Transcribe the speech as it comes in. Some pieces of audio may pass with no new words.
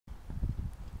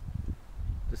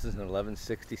This is an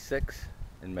 1166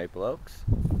 in Maple Oaks.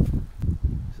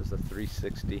 This is a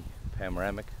 360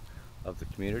 panoramic of the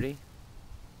community.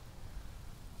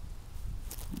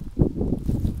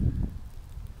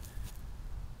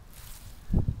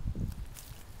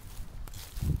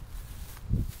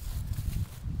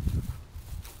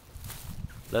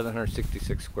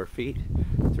 (1,166 square feet),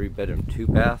 3-bedroom,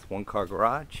 2-bath, 1-car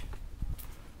garage.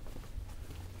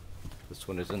 This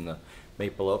one is in the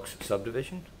Maple Oaks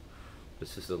subdivision.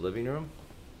 This is the living room,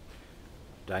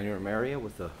 dining room area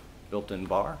with a built-in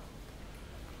bar.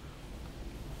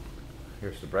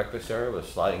 Here's the breakfast area with a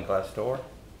sliding glass door.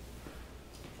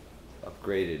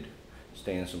 Upgraded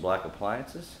stainless and black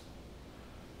appliances.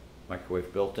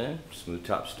 Microwave built in, smooth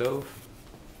top stove.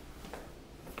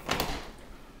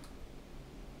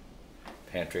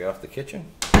 Pantry off the kitchen.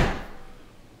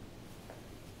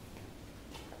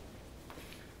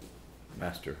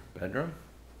 Master bedroom.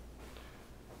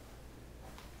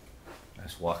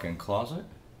 Nice walk-in closet.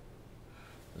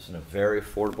 This is a very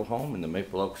affordable home in the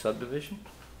Maple Oaks subdivision.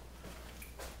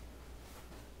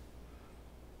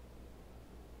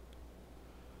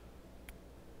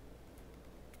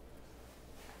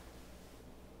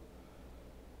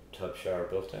 Tub shower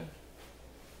built in.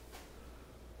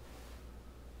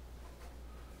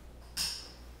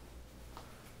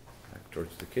 Back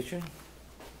towards the kitchen.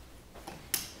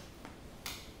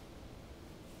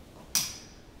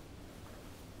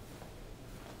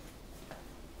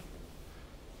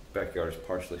 Backyard is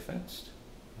partially fenced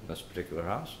in this particular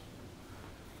house.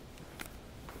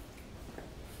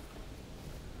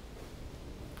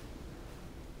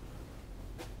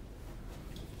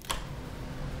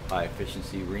 High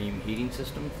efficiency ream heating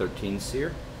system, 13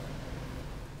 SEER.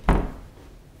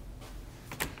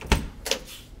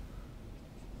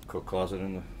 Coat closet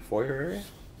in the foyer area.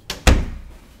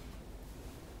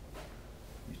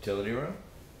 Utility room.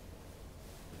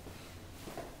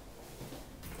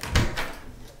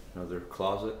 Another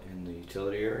closet in the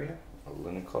utility area, a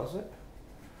linen closet.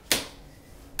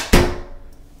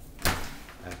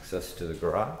 Access to the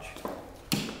garage.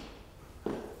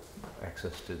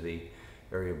 Access to the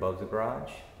area above the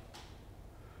garage.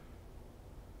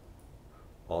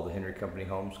 All the Henry Company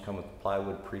homes come with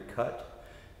plywood pre-cut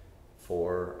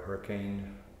for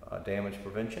hurricane damage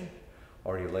prevention.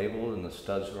 Already labeled and the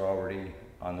studs are already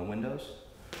on the windows.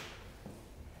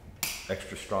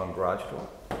 Extra strong garage door.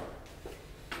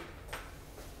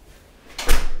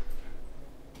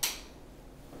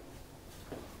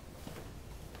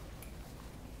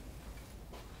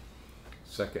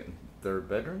 Second and third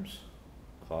bedrooms,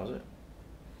 closet.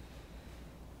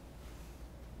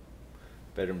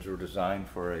 Bedrooms were designed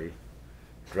for a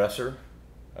dresser,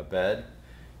 a bed,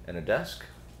 and a desk,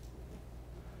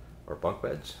 or bunk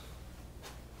beds.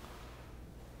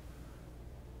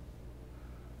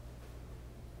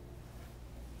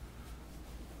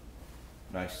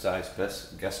 Nice size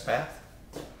guest bath.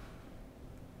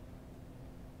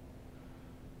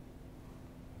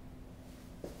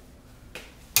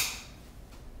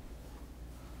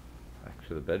 Back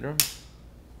to the bedroom.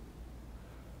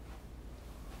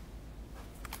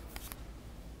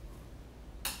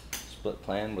 Split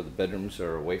plan where the bedrooms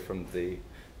are away from the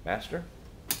master.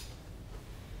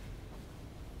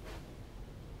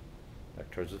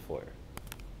 Back towards the foyer.